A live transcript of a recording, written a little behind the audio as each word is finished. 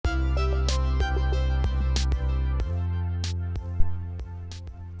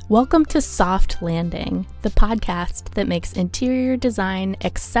Welcome to Soft Landing, the podcast that makes interior design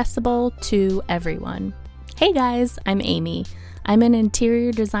accessible to everyone. Hey guys, I'm Amy. I'm an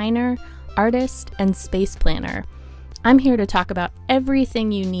interior designer, artist, and space planner. I'm here to talk about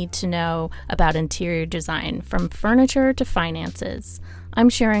everything you need to know about interior design, from furniture to finances. I'm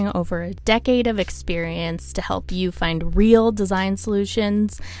sharing over a decade of experience to help you find real design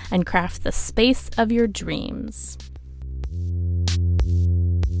solutions and craft the space of your dreams.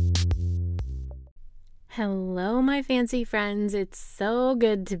 Hello, my fancy friends. It's so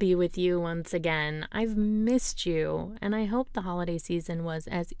good to be with you once again. I've missed you, and I hope the holiday season was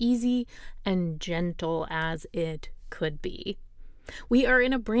as easy and gentle as it could be. We are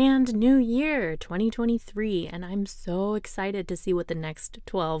in a brand new year, 2023, and I'm so excited to see what the next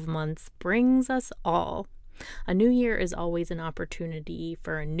 12 months brings us all. A new year is always an opportunity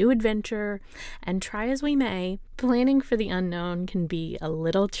for a new adventure, and try as we may, planning for the unknown can be a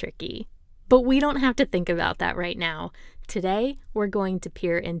little tricky. But we don't have to think about that right now. Today, we're going to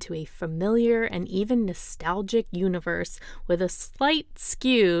peer into a familiar and even nostalgic universe with a slight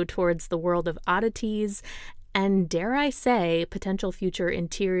skew towards the world of oddities and, dare I say, potential future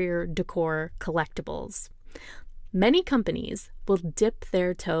interior decor collectibles. Many companies will dip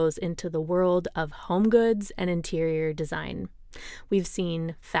their toes into the world of home goods and interior design. We've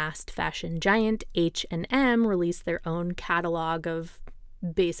seen fast fashion giant H&M release their own catalog of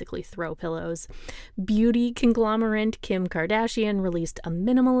basically throw pillows. Beauty conglomerate Kim Kardashian released a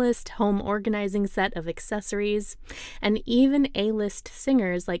minimalist home organizing set of accessories, and even A-list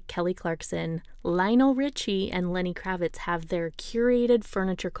singers like Kelly Clarkson, Lionel Richie, and Lenny Kravitz have their curated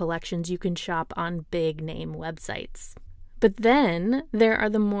furniture collections you can shop on big-name websites. But then there are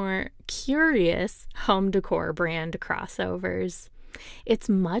the more curious home decor brand crossovers. It's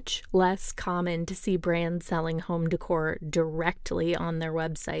much less common to see brands selling home decor directly on their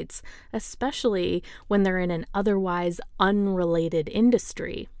websites, especially when they're in an otherwise unrelated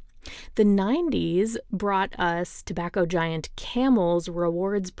industry. The 90s brought us tobacco giant Camel's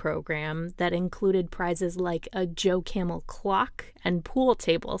rewards program that included prizes like a Joe Camel clock and pool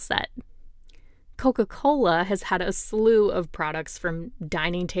table set. Coca-Cola has had a slew of products, from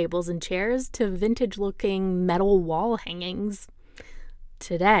dining tables and chairs to vintage-looking metal wall hangings.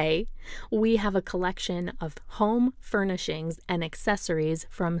 Today, we have a collection of home furnishings and accessories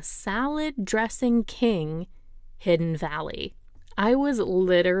from salad dressing king, Hidden Valley. I was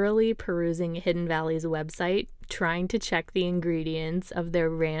literally perusing Hidden Valley's website, trying to check the ingredients of their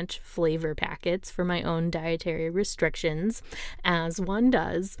ranch flavor packets for my own dietary restrictions, as one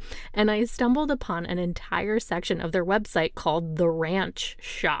does, and I stumbled upon an entire section of their website called the Ranch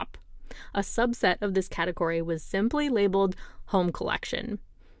Shop. A subset of this category was simply labeled Home Collection.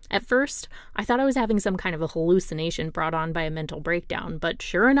 At first, I thought I was having some kind of a hallucination brought on by a mental breakdown, but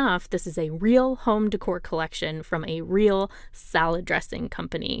sure enough, this is a real home decor collection from a real salad dressing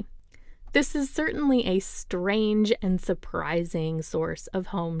company. This is certainly a strange and surprising source of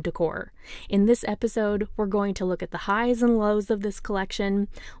home decor. In this episode, we're going to look at the highs and lows of this collection,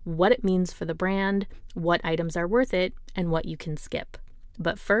 what it means for the brand, what items are worth it, and what you can skip.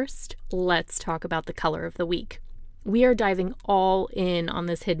 But first, let's talk about the color of the week. We are diving all in on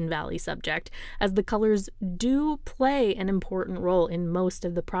this Hidden Valley subject, as the colors do play an important role in most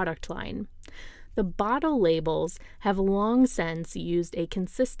of the product line. The bottle labels have long since used a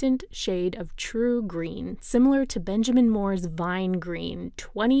consistent shade of true green, similar to Benjamin Moore's Vine Green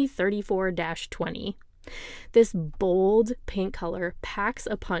 2034-20. This bold pink color packs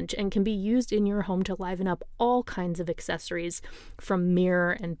a punch and can be used in your home to liven up all kinds of accessories, from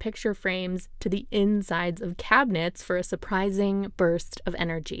mirror and picture frames to the insides of cabinets for a surprising burst of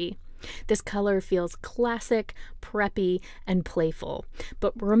energy. This color feels classic, preppy, and playful.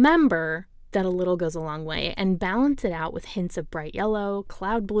 But remember that a little goes a long way, and balance it out with hints of bright yellow,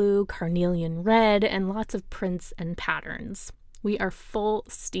 cloud blue, carnelian red, and lots of prints and patterns. We are full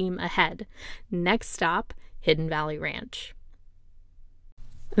steam ahead. Next stop, Hidden Valley Ranch.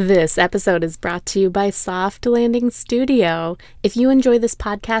 This episode is brought to you by Soft Landing Studio. If you enjoy this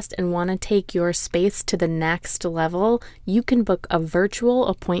podcast and want to take your space to the next level, you can book a virtual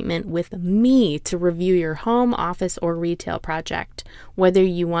appointment with me to review your home, office, or retail project. Whether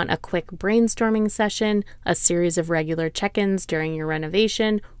you want a quick brainstorming session, a series of regular check-ins during your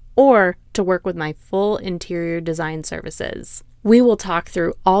renovation, or to work with my full interior design services. We will talk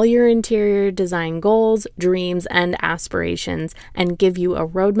through all your interior design goals, dreams, and aspirations and give you a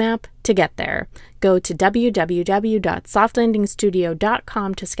roadmap to get there. Go to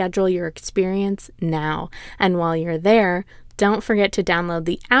www.softlandingstudio.com to schedule your experience now. And while you're there, Don't forget to download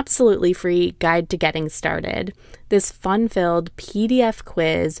the absolutely free Guide to Getting Started. This fun-filled PDF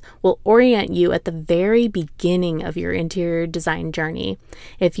quiz will orient you at the very beginning of your interior design journey.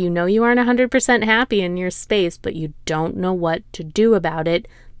 If you know you aren't 100% happy in your space, but you don't know what to do about it,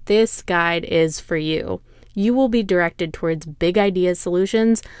 this guide is for you. You will be directed towards big idea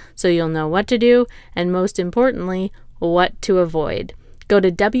solutions, so you'll know what to do, and most importantly, what to avoid. Go to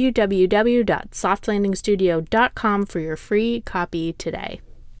www.softlandingstudio.com for your free copy today.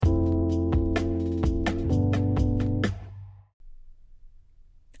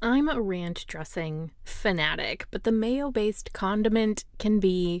 I'm a ranch dressing fanatic, but the mayo-based condiment can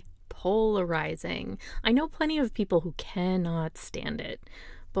be polarizing. I know plenty of people who cannot stand it.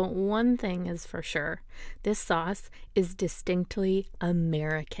 But one thing is for sure, this sauce is distinctly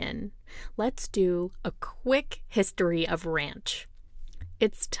American. Let's do a quick history of ranch.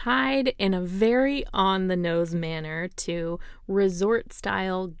 It's tied in a very on-the-nose manner to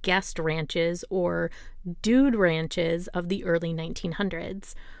resort-style guest ranches or dude ranches of the early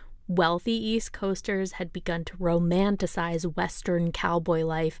 1900s. Wealthy East Coasters had begun to romanticize Western cowboy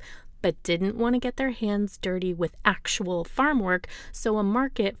life, but didn't want to get their hands dirty with actual farm work, so a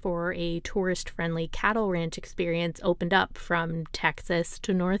market for a tourist-friendly cattle ranch experience opened up from Texas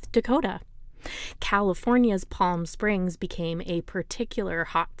to North Dakota. California's Palm Springs became a particular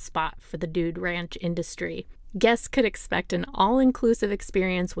hot spot for the dude ranch industry. Guests could expect an all-inclusive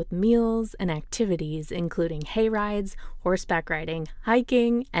experience with meals and activities, including hay rides, horseback riding,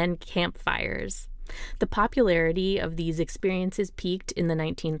 hiking, and campfires. The popularity of these experiences peaked in the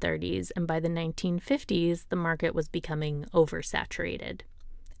 1930s, and by the 1950s, the market was becoming oversaturated.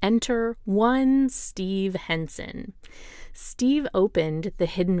 Enter one Steve Henson. Steve opened the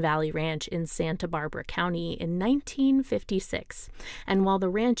Hidden Valley Ranch in Santa Barbara County in 1956, and while the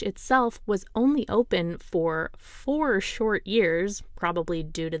ranch itself was only open for 4 short years, probably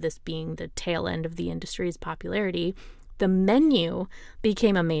due to this being the tail end of the industry's popularity, the menu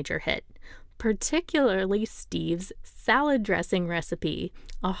became a major hit. Particularly Steve's salad dressing recipe,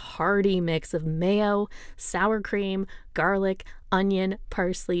 a hearty mix of mayo, sour cream, garlic, onion,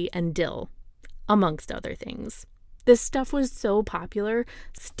 parsley, and dill, amongst other things. This stuff was so popular,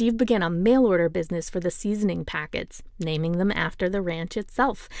 Steve began a mail-order business for the seasoning packets, naming them after the ranch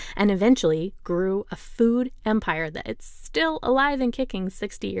itself, and eventually grew a food empire that is still alive and kicking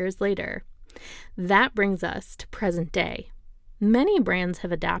 60 years later. That brings us to present day. Many brands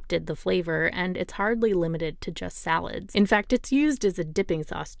have adapted the flavor, and it's hardly limited to just salads. In fact, it's used as a dipping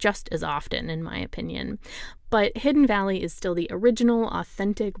sauce just as often, in my opinion. But Hidden Valley is still the original,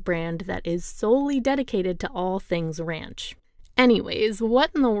 authentic brand that is solely dedicated to all things ranch. Anyways,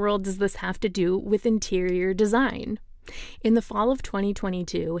 what in the world does this have to do with interior design? In the fall of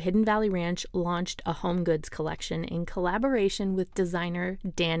 2022, Hidden Valley Ranch launched a home goods collection in collaboration with designer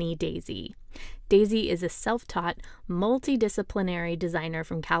Danny Daisy. Daisy is a self-taught, multidisciplinary designer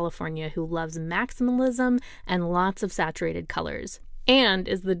from California who loves maximalism and lots of saturated colors, and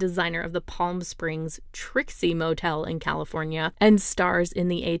is the designer of the Palm Springs Trixie Motel in California and stars in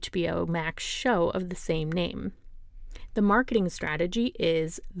the HBO Max show of the same name. The marketing strategy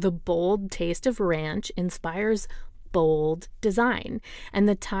is the bold taste of ranch inspires bold design, and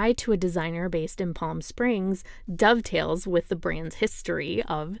the tie to a designer based in Palm Springs dovetails with the brand's history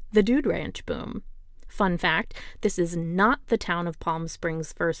of the dude ranch boom. Fun fact, this is not the town of Palm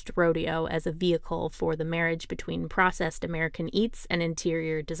Springs' first rodeo as a vehicle for the marriage between processed American eats and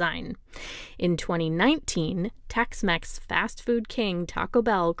interior design. In 2019, Tex-Mex fast food king Taco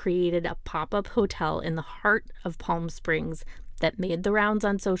Bell created a pop-up hotel in the heart of Palm Springs that made the rounds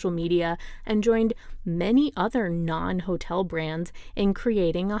on social media and joined many other non-hotel brands in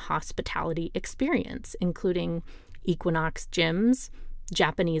creating a hospitality experience, including Equinox Gyms,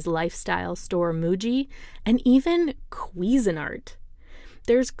 Japanese lifestyle store Muji, and even Cuisinart.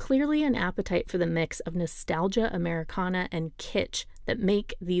 There's clearly an appetite for the mix of nostalgia, Americana, and kitsch that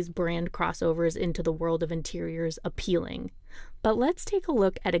make these brand crossovers into the world of interiors appealing. But let's take a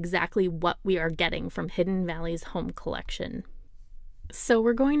look at exactly what we are getting from Hidden Valley's home collection. So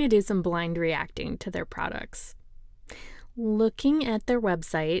we're going to do some blind reacting to their products. Looking at their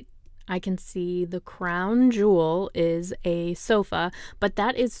website, I can see the crown jewel is a sofa, but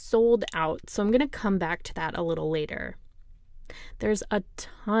that is sold out, so I'm going to come back to that a little later. There's a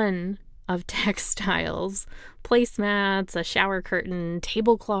ton of textiles, placemats, a shower curtain,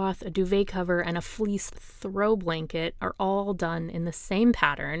 tablecloth, a duvet cover, and a fleece throw blanket are all done in the same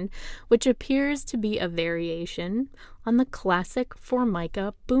pattern, which appears to be a variation on the classic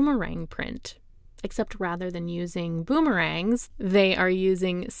Formica boomerang print. except rather than using boomerangs, they are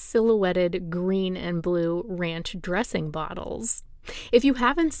using silhouetted green and blue ranch dressing bottles. If you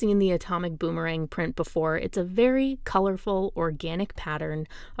haven't seen the atomic boomerang print before, it's a very colorful, organic pattern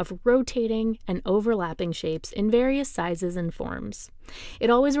of rotating and overlapping shapes in various sizes and forms.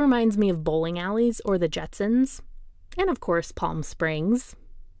 It always reminds me of bowling alleys or the Jetsons, and of course Palm Springs.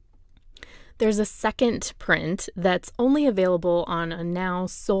 There's a second print that's only available on a now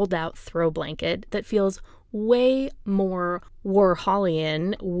sold-out throw blanket that feels way more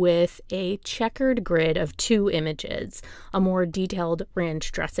Warholian, with a checkered grid of 2 images, a more detailed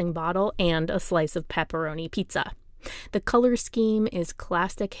ranch dressing bottle, and a slice of pepperoni pizza. The color scheme is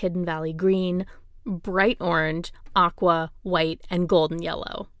classic Hidden Valley green, bright orange, aqua, white, and golden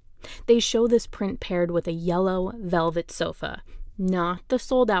yellow. They show this print paired with a yellow velvet sofa, not the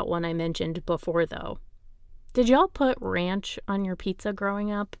sold-out one I mentioned before, though. Did y'all put ranch on your pizza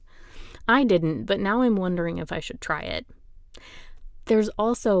growing up? I didn't, but now I'm wondering if I should try it. There's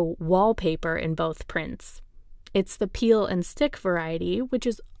also wallpaper in both prints. It's the peel and stick variety, which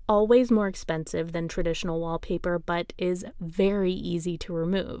is always more expensive than traditional wallpaper, but is very easy to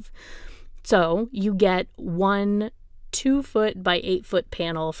remove. So you get one 2-foot by 8-foot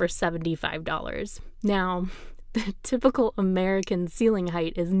panel for $75. Now, the typical American ceiling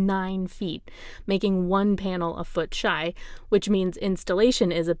height is 9 feet, making one panel a foot shy, which means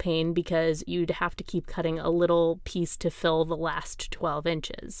installation is a pain because you'd have to keep cutting a little piece to fill the last 12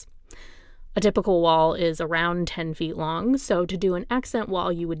 inches. A typical wall is around 10 feet long, so to do an accent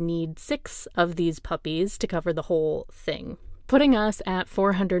wall, you would need 6 of these puppies to cover the whole thing, putting us at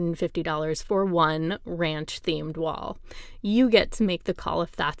 $450 for one ranch-themed wall. You get to make the call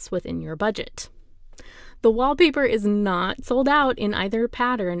if that's within your budget. The wallpaper is not sold out in either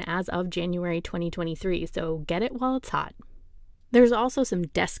pattern as of January 2023, so get it while it's hot. There's also some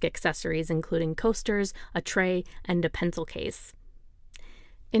desk accessories, including coasters, a tray, and a pencil case.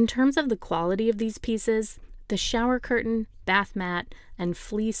 In terms of the quality of these pieces, the shower curtain, bath mat, and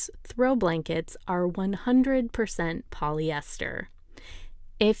fleece throw blankets are 100% polyester.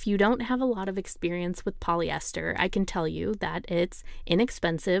 If you don't have a lot of experience with polyester, I can tell you that it's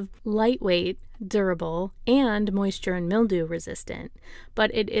inexpensive, lightweight, durable, and moisture and mildew resistant.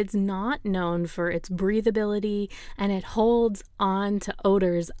 But it is not known for its breathability, and it holds on to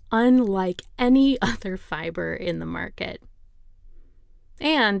odors unlike any other fiber in the market.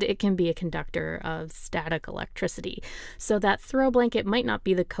 And it can be a conductor of static electricity, so that throw blanket might not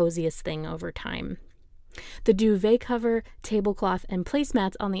be the coziest thing over time. The duvet cover, tablecloth, and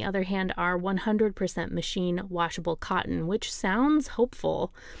placemats, on the other hand, are 100% machine washable cotton, which sounds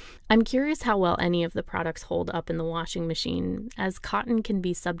hopeful. I'm curious how well any of the products hold up in the washing machine, as cotton can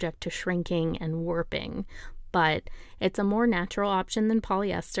be subject to shrinking and warping. But it's a more natural option than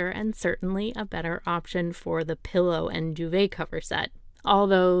polyester, and certainly a better option for the pillow and duvet cover set.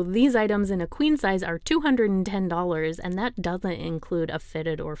 Although these items in a queen size are $210, and that doesn't include a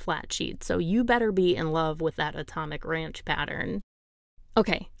fitted or flat sheet, so you better be in love with that Atomic Ranch pattern.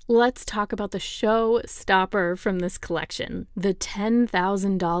 Okay, let's talk about the showstopper from this collection, the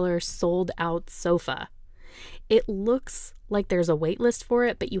 $10,000 sold-out sofa. It looks like there's a wait list for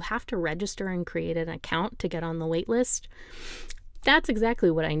it, but you have to register and create an account to get on the wait list. That's exactly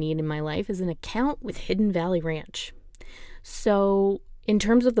what I need in my life, is an account with Hidden Valley Ranch. So in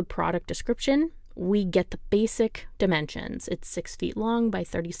terms of the product description, we get the basic dimensions. It's 6 feet long by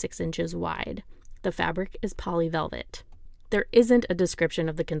 36 inches wide. The fabric is poly velvet. There isn't a description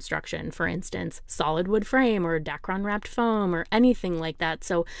of the construction, for instance, solid wood frame or Dacron wrapped foam or anything like that,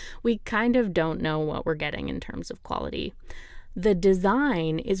 so we kind of don't know what we're getting in terms of quality. The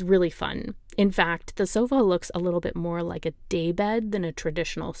design is really fun. In fact, the sofa looks a little bit more like a daybed than a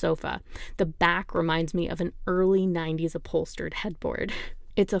traditional sofa. The back reminds me of an early 90s upholstered headboard.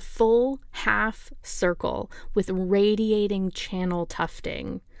 It's a full half circle with radiating channel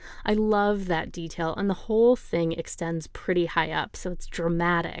tufting. I love that detail, and the whole thing extends pretty high up, so it's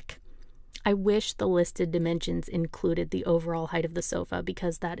dramatic. I wish the listed dimensions included the overall height of the sofa,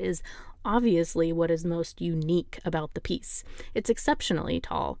 because that is obviously what is most unique about the piece. It's exceptionally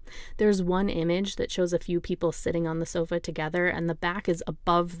tall. There's one image that shows a few people sitting on the sofa together, and the back is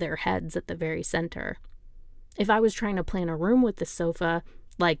above their heads at the very center. If I was trying to plan a room with the sofa,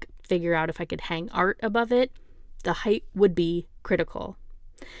 like figure out if I could hang art above it, the height would be critical.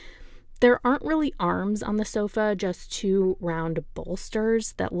 There aren't really arms on the sofa, just 2 round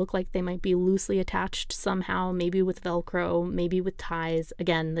bolsters that look like they might be loosely attached somehow, maybe with Velcro, maybe with ties.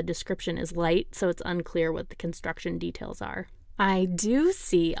 Again, the description is light, so it's unclear what the construction details are. I do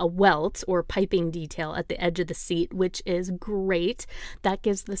see a welt or piping detail at the edge of the seat, which is great. That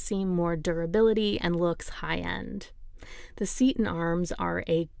gives the seam more durability and looks high-end. The seat and arms are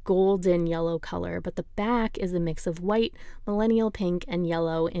a golden yellow color, but the back is a mix of white, millennial pink, and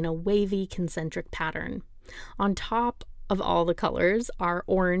yellow in a wavy concentric pattern. On top of all the colors are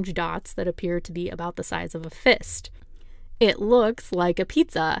orange dots that appear to be about the size of a fist. It looks like a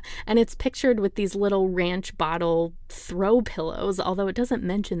pizza, and it's pictured with these little ranch bottle throw pillows, although it doesn't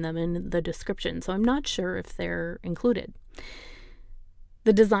mention them in the description, so I'm not sure if they're included.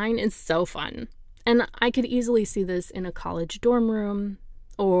 The design is so fun, and I could easily see this in a college dorm room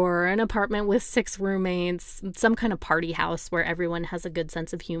or an apartment with 6 roommates, some kind of party house where everyone has a good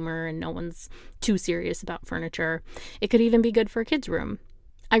sense of humor and no one's too serious about furniture. It could even be good for a kid's room.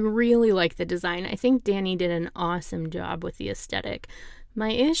 I really like the design. I think Danny did an awesome job with the aesthetic.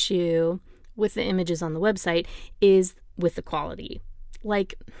 My issue with the images on the website is with the quality.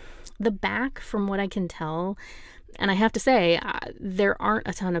 Like, the back, from what I can tell, and I have to say, there aren't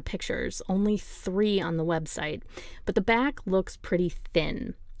a ton of pictures, only 3 on the website, but the back looks pretty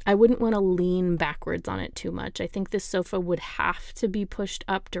thin. I wouldn't want to lean backwards on it too much. I think this sofa would have to be pushed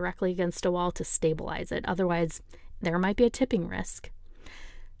up directly against a wall to stabilize it. Otherwise, there might be a tipping risk.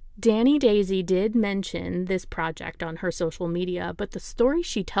 Danny Daisy did mention this project on her social media, but the story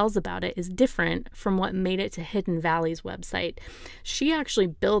she tells about it is different from what made it to Hidden Valley's website. She actually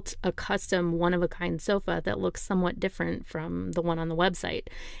built a custom one-of-a-kind sofa that looks somewhat different from the one on the website.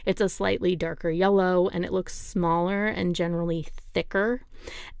 It's a slightly darker yellow, and it looks smaller and generally thicker.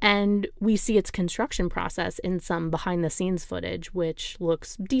 And we see its construction process in some behind-the-scenes footage, which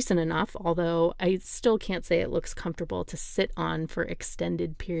looks decent enough, although I still can't say it looks comfortable to sit on for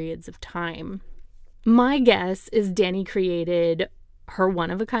extended periods of time. My guess is Danny created her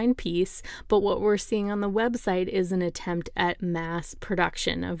one-of-a-kind piece, but what we're seeing on the website is an attempt at mass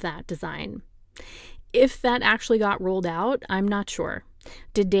production of that design. If that actually got rolled out, I'm not sure.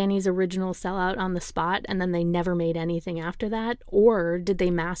 Did Danny's original sell out on the spot and then they never made anything after that? Or did they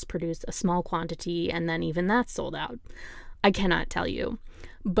mass produce a small quantity and then even that sold out? I cannot tell you.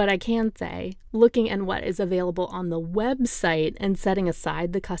 But I can say, looking at what is available on the website and setting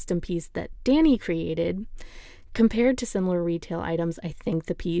aside the custom piece that Danny created, compared to similar retail items, I think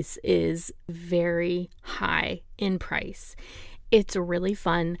the piece is very high in price. It's really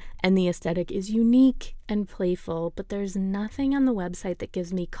fun, and the aesthetic is unique and playful, but there's nothing on the website that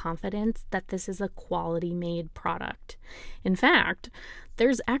gives me confidence that this is a quality-made product. In fact,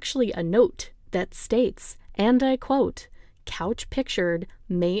 there's actually a note that states, and I quote, "Couch pictured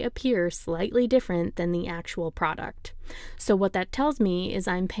may appear slightly different than the actual product." So what that tells me is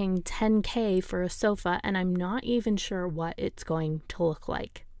I'm paying $10K for a sofa, and I'm not even sure what it's going to look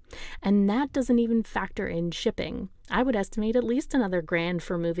like. And that doesn't even factor in shipping. I would estimate at least another $1,000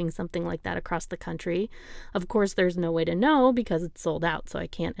 for moving something like that across the country. Of course, there's no way to know because it's sold out, so I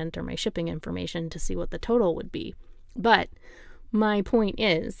can't enter my shipping information to see what the total would be. But my point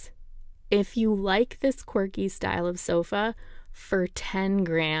is, if you like this quirky style of sofa for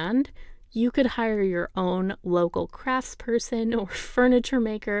 $10,000, you could hire your own local craftsperson or furniture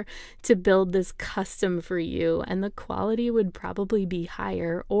maker to build this custom for you, and the quality would probably be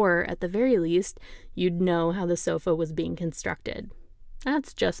higher, or at the very least, you'd know how the sofa was being constructed.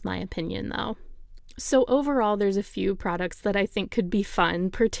 That's just my opinion, though. So overall, there's a few products that I think could be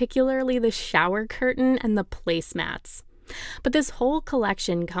fun, particularly the shower curtain and the placemats. But this whole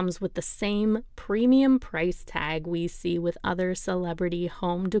collection comes with the same premium price tag we see with other celebrity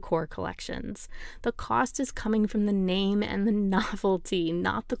home decor collections. The cost is coming from the name and the novelty,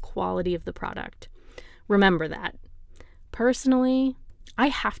 not the quality of the product. Remember that. Personally, I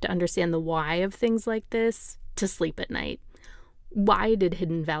have to understand the why of things like this to sleep at night. Why did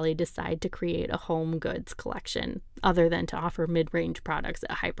Hidden Valley decide to create a home goods collection, other than to offer mid-range products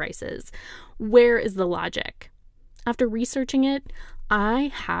at high prices? Where is the logic? After researching it,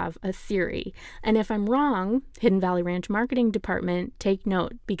 I have a theory, and if I'm wrong, Hidden Valley Ranch Marketing Department, take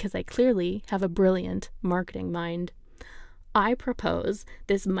note, because I clearly have a brilliant marketing mind. I propose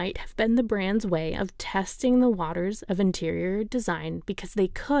this might have been the brand's way of testing the waters of interior design because they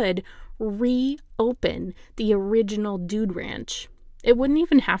could reopen the original Dude Ranch. It wouldn't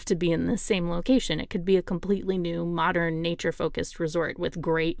even have to be in the same location. It could be a completely new, modern, nature-focused resort with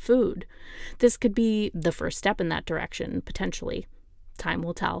great food. This could be the first step in that direction, potentially. Time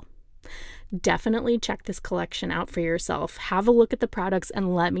will tell. Definitely check this collection out for yourself. Have a look at the products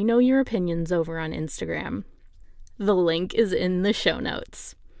and let me know your opinions over on Instagram. The link is in the show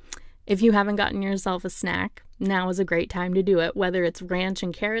notes. If you haven't gotten yourself a snack, now is a great time to do it, whether it's ranch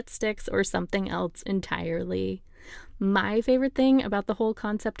and carrot sticks or something else entirely. My favorite thing about the whole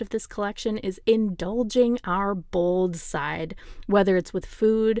concept of this collection is indulging our bold side, whether it's with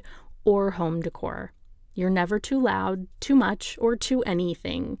food or home decor. You're never too loud, too much, or too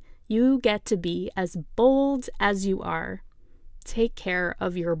anything. You get to be as bold as you are. Take care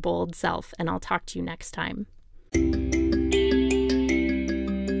of your bold self, and I'll talk to you next time.